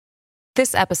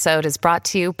This episode is brought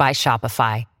to you by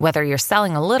Shopify. Whether you're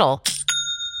selling a little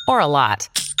or a lot,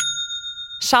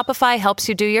 Shopify helps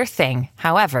you do your thing,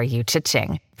 however you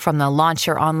cha-ching. From the launch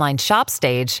your online shop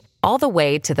stage, all the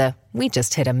way to the we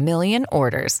just hit 1 million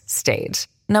orders stage.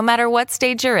 No matter what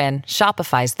stage you're in,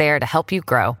 Shopify's there to help you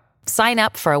grow. Sign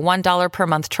up for a $1 per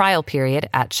month trial period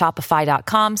at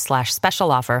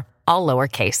shopify.com/special offer, all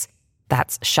lowercase.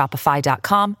 That's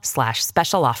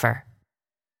shopify.com/special offer.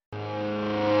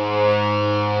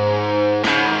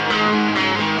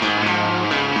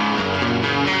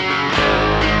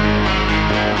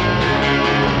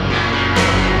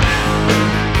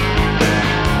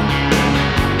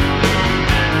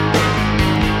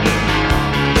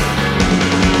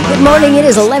 Good morning. It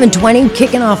is 11:20,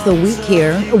 kicking off the week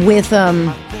here with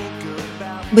a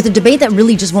debate that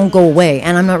really just won't go away,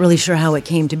 and I'm not really sure how it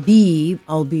came to be,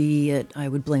 albeit I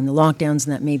would blame the lockdowns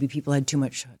and that maybe people had too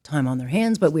much time on their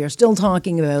hands, but we are still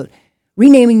talking about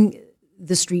renaming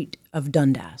the street of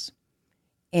Dundas.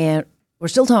 And we're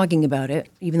still talking about it,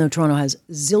 even though Toronto has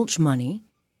zilch money,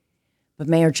 but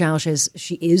Mayor Chow says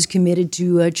she is committed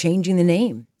to changing the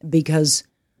name because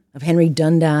of Henry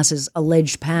Dundas's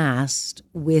alleged past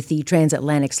with the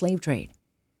transatlantic slave trade.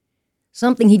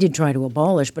 Something he did try to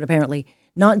abolish, but apparently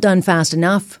not done fast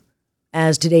enough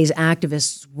as today's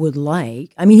activists would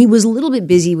like. I mean, he was a little bit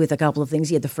busy with a couple of things.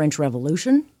 He had the French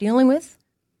Revolution dealing with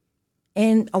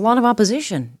and a lot of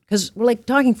opposition because we're like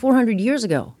talking 400 years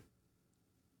ago.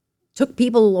 Took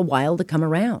people a while to come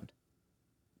around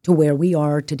to where we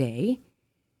are today.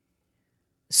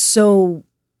 So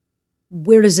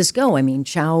where does this go? I mean,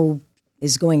 Chow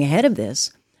is going ahead of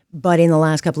this, but in the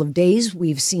last couple of days,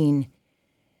 we've seen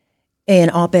an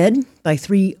op-ed by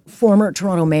 3 former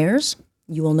Toronto mayors,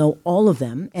 you will know all of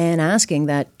them, and asking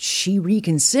that she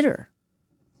reconsider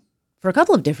for a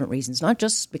couple of different reasons, not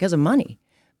just because of money.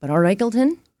 But Art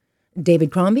Eichelton,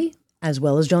 David Crombie, as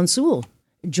well as John Sewell,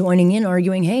 joining in,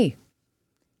 arguing, hey,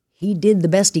 he did the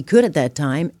best he could at that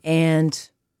time, and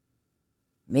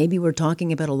maybe we're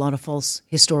talking about a lot of false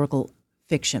historical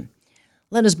fiction.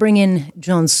 Let us bring in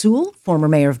John Sewell, former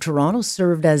mayor of Toronto,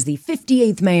 served as the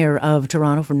 58th mayor of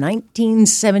Toronto from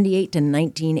 1978 to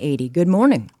 1980. Good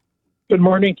morning. Good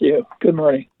morning to you. Good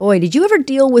morning. Boy, did you ever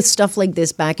deal with stuff like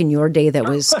this back in your day that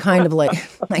was kind of like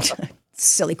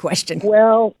silly question?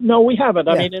 Well, no, we haven't.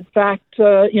 Yeah. I mean, in fact,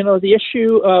 the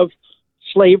issue of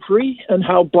slavery and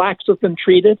how blacks have been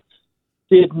treated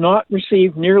did not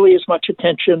receive nearly as much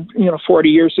attention, 40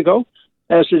 years ago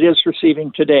as it is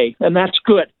receiving today. And that's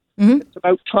good. Mm-hmm. It's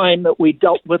about time that we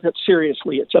dealt with it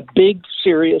seriously. It's a big,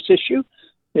 serious issue.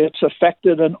 It's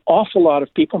affected an awful lot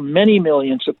of people, many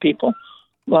millions of people,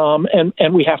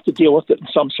 and we have to deal with it in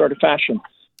some sort of fashion.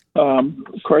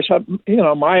 Of course,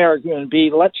 my argument would be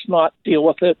let's not deal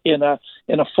with it in a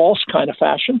false kind of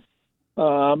fashion.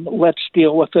 Let's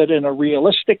deal with it in a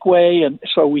realistic way, and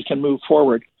so we can move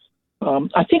forward.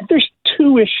 I think there's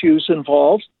 2 issues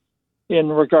involved in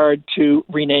regard to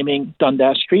renaming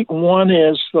Dundas Street. One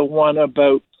is the one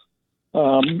about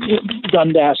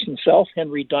Dundas himself,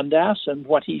 Henry Dundas, and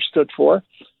what he stood for.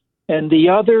 And the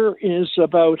other is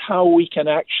about how we can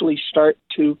actually start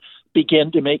to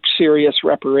begin to make serious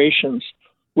reparations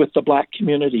with the black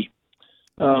community.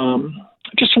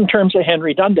 Just in terms of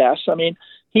Henry Dundas, I mean,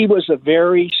 he was a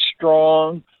very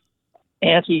strong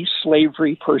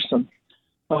anti-slavery person.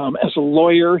 As a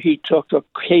lawyer, he took a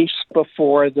case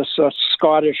before the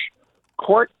Scottish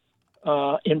court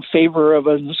in favor of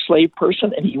an enslaved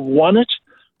person, and he won it,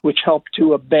 which helped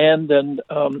to abandon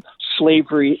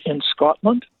slavery in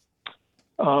Scotland.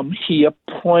 He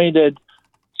appointed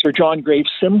Sir John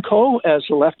Graves Simcoe as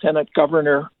the Lieutenant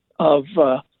Governor of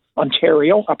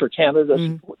Ontario, Upper Canada,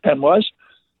 then was.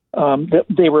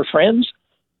 They were friends.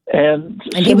 And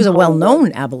he was a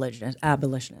well-known abolitionist.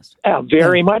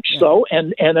 Very much so.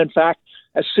 And in fact,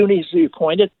 as soon as he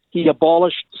appointed, he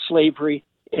abolished slavery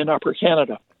in Upper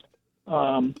Canada.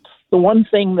 The one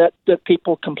thing that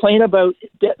people complain about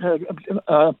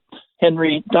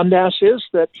Henry Dundas is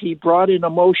that he brought in a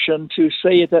motion to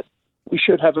say that we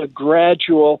should have a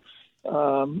gradual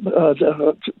end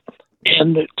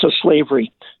to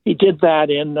slavery. He did that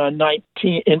in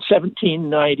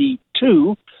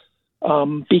 1792.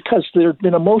 Because there had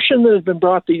been a motion that had been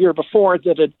brought the year before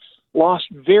that had lost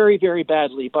very, very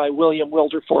badly by William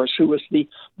Wilberforce, who was the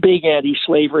big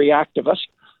anti-slavery activist.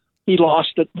 He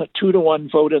lost it in a 2-1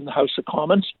 vote in the House of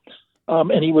Commons,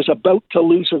 and he was about to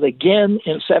lose it again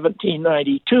in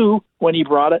 1792 when he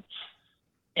brought it.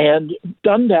 And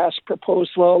Dundas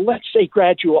proposed, well, let's say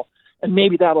gradual, and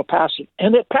maybe that'll pass it.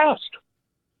 And it passed.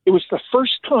 It was the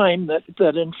first time that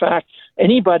in fact,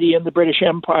 anybody in the British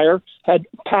Empire had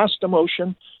passed a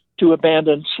motion to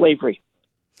abandon slavery.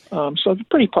 So it's a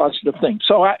pretty positive thing.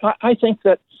 So I think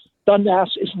that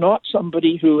Dundas is not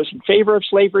somebody who is in favor of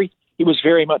slavery. He was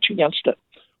very much against it,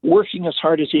 working as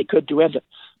hard as he could to end it.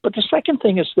 But the second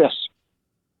thing is this.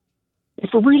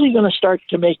 If we're really going to start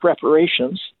to make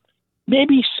reparations,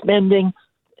 maybe spending,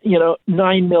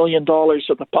 $9 million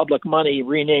of the public money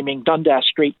renaming Dundas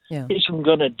Street isn't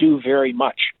going to do very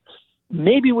much.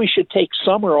 Maybe we should take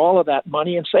some or all of that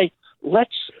money and say,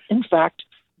 let's, in fact,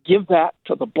 give that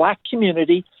to the Black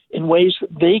community in ways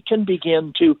that they can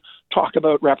begin to talk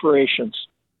about reparations.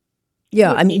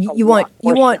 Yeah, I mean, you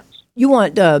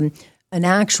want an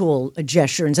actual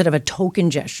gesture instead of a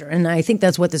token gesture, and I think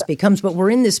that's what this becomes. But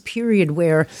we're in this period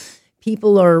where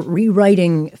people are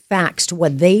rewriting facts to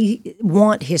what they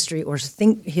want history or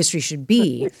think history should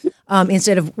be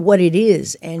instead of what it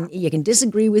is. And you can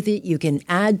disagree with it, you can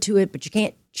add to it, but you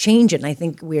can't change it. And I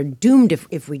think we're doomed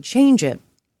if we change it.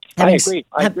 I agree.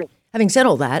 Having said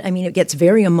all that, I mean, it gets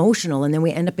very emotional, and then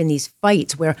we end up in these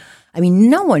fights where, I mean,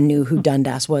 no one knew who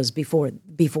Dundas was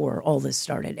before all this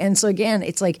started. And so again,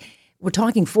 it's like we're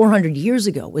talking 400 years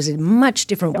ago. It was a much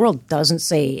different world. Doesn't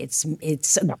say it's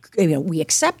we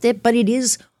accept it, but it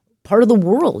is part of the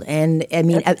world. And I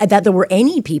mean, that there were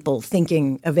any people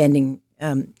thinking of ending,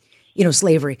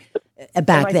 slavery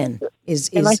back then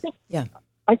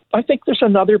I think there's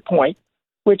another point,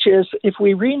 which is if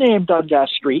we rename Dundas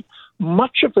Street,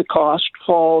 much of the cost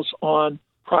falls on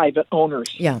private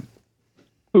owners. Yeah.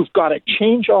 Who've got to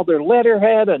change all their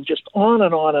letterhead and just on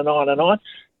and on and on and on.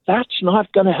 That's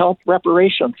not going to help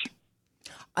reparations.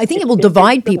 I think it will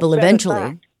divide people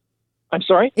eventually. I'm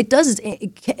sorry? It does.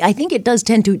 I think it does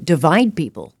tend to divide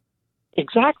people.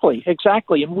 Exactly.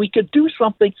 And we could do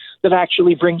something that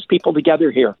actually brings people together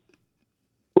here,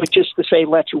 which is to say,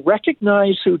 let's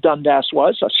recognize who Dundas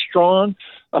was, a strong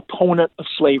opponent of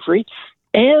slavery,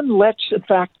 and let's, in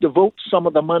fact, devote some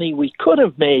of the money we could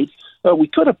have made, we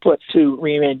could have put to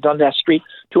rename Dundas Street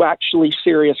to actually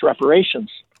serious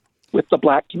reparations with the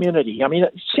Black community. I mean,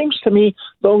 it seems to me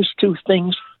those two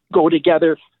things go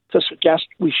together to suggest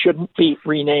we shouldn't be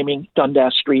renaming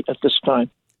Dundas Street at this time.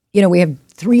 We have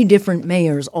 3 different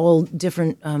mayors, all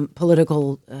different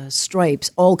political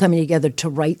stripes, all coming together to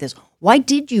write this. Why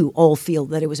did you all feel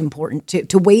that it was important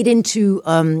to wade into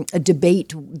a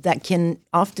debate that can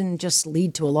often just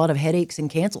lead to a lot of headaches and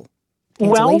cancellation?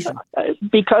 Well,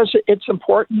 because it's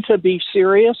important to be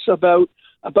serious about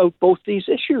both these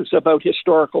issues, about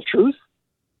historical truth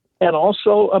and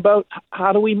also about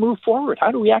how do we move forward?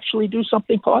 How do we actually do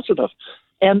something positive?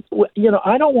 And,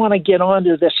 I don't want to get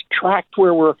onto this track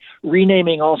where we're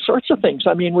renaming all sorts of things.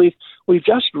 I mean, we've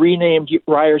just renamed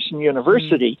Ryerson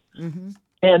University,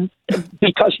 and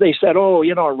because they said,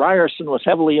 Ryerson was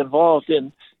heavily involved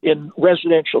in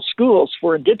residential schools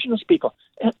for Indigenous people.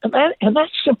 And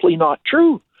that's simply not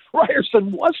true.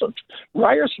 Ryerson wasn't.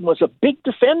 Ryerson was a big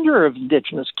defender of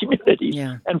Indigenous communities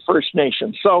and First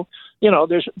Nations. So,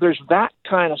 there's that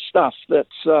kind of stuff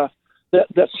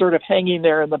that's sort of hanging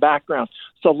there in the background.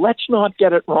 So let's not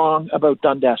get it wrong about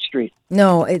Dundas Street.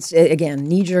 No, it's, again,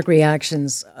 knee-jerk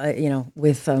reactions,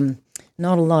 with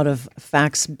not a lot of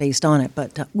facts based on it.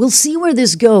 But we'll see where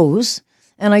this goes,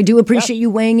 and I do appreciate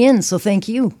you weighing in, so thank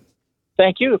you.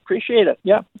 Thank you. Appreciate it.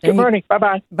 Yeah. Good morning.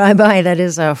 Bye-bye. Bye-bye. That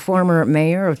is former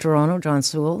mayor of Toronto, John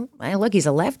Sewell. Hey, look, he's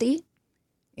a lefty.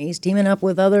 He's teaming up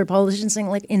with other politicians saying,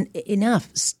 enough,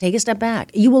 take a step back.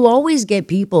 You will always get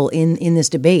people in this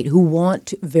debate who want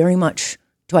to very much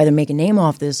to either make a name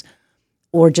off this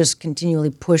or just continually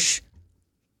push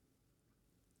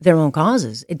their own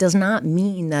causes. It does not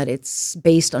mean that it's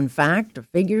based on fact or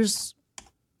figures.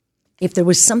 If there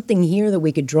was something here that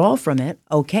we could draw from it,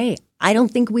 okay. I don't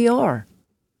think we are.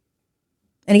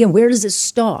 And again, where does this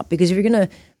stop? Because if you're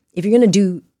gonna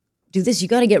do this, you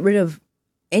got to get rid of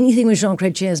anything with Jean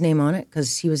Chrétien's name on it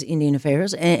because he was Indian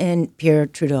Affairs and Pierre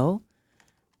Trudeau,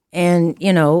 and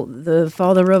the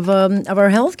father of our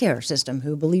healthcare system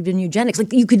who believed in eugenics.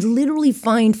 Like you could literally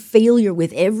find failure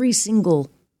with every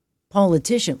single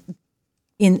politician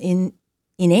in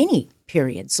any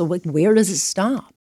period. So where does it stop?